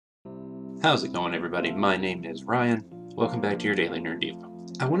How's it going, everybody? My name is Ryan. Welcome back to your Daily Nerd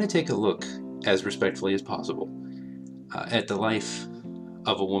Devo. I want to take a look, as respectfully as possible, at the life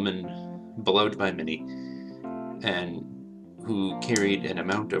of a woman beloved by many and who carried an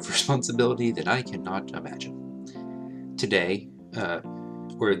amount of responsibility that I cannot imagine. Today,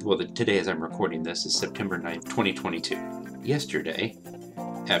 today as I'm recording this is September 9th, 2022. Yesterday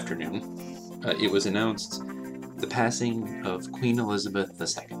afternoon, it was announced the passing of Queen Elizabeth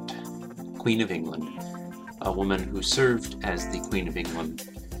II. Queen of England, a woman who served as the Queen of England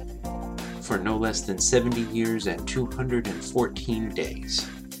for no less than 70 years and 214 days,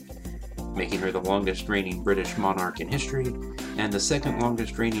 making her the longest reigning British monarch in history and the second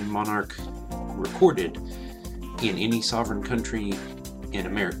longest reigning monarch recorded in any sovereign country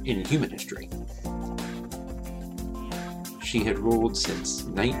in human history. She had ruled since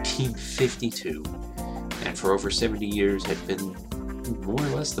 1952 and for over 70 years had been more or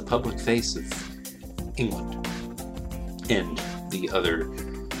less the public face of England and the other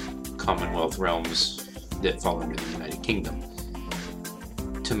Commonwealth realms that fall under the United Kingdom.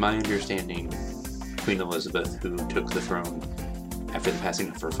 To my understanding, Queen Elizabeth, who took the throne after the passing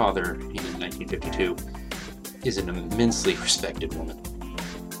of her father in 1952, is an immensely respected woman.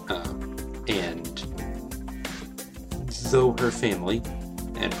 And though her family,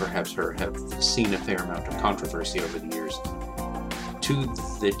 and perhaps her, have seen a fair amount of controversy over the years, to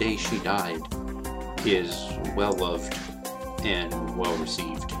the day she died is well loved and well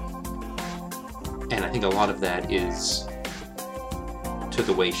received. And I think a lot of that is to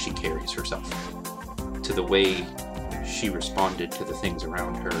the way she carries herself, to the way she responded to the things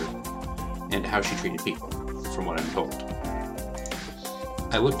around her, and how she treated people, from what I'm told.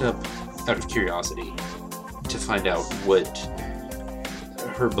 I looked up, out of curiosity, to find out what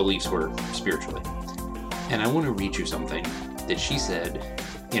her beliefs were spiritually. And I want to read you something that she said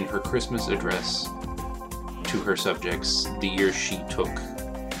in her Christmas address to her subjects the year she took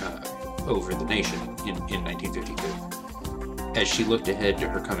over the nation in 1952, as she looked ahead to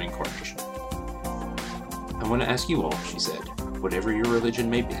her coming coronation. I want to ask you all, she said, whatever your religion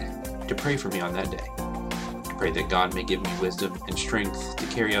may be, to pray for me on that day, to pray that God may give me wisdom and strength to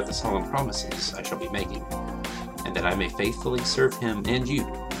carry out the solemn promises I shall be making, and that I may faithfully serve Him and you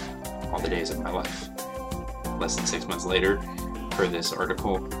all the days of my life. Less than 6 months later, per this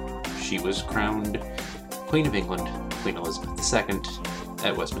article, she was crowned Queen of England, Queen Elizabeth II,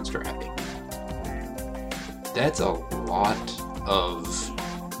 at Westminster Abbey. That's a lot of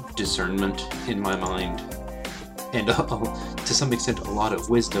discernment in my mind, and to some extent a lot of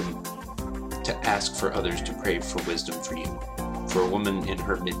wisdom to ask for others to pray for wisdom for you. For a woman in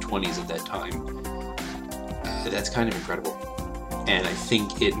her mid-20s at that time, that's kind of incredible. And I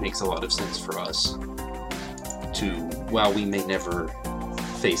think it makes a lot of sense for us to, while we may never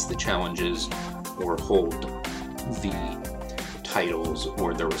face the challenges or hold the titles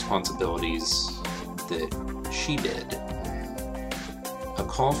or the responsibilities that she did, a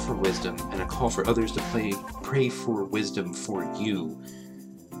call for wisdom and a call for others to pray for wisdom for you,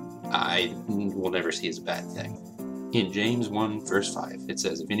 I will never see as a bad thing. In James 1 verse 5, it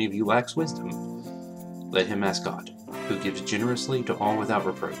says, if any of you lacks wisdom, let him ask God, who gives generously to all without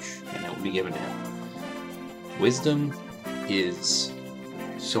reproach, and it will be given to him. Wisdom is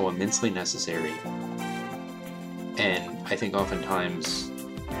so immensely necessary, and I think oftentimes,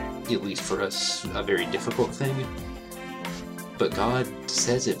 at least for us, a very difficult thing. But God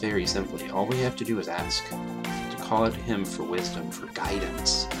says it very simply. All we have to do is ask, to call out to Him for wisdom, for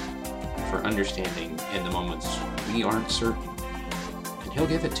guidance, for understanding in the moments we aren't certain, and He'll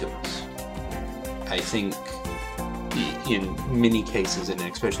give it to us. I think in many cases, and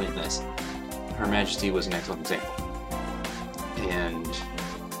especially in this, Her Majesty was an excellent example, and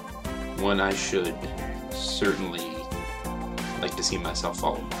one I should certainly like to see myself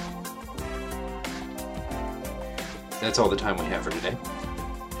follow. That's all the time we have for today.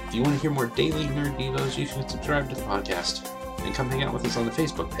 If you want to hear more daily Nerd Devos, you should subscribe to the podcast and come hang out with us on the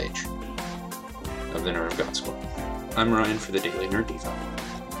Facebook page of the Nerd of God Squad. I'm Ryan for the Daily Nerd Devo,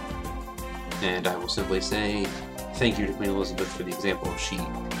 and I will simply say thank you to Queen Elizabeth for the example she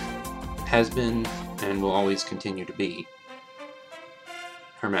has been and will always continue to be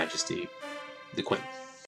Her Majesty the Queen.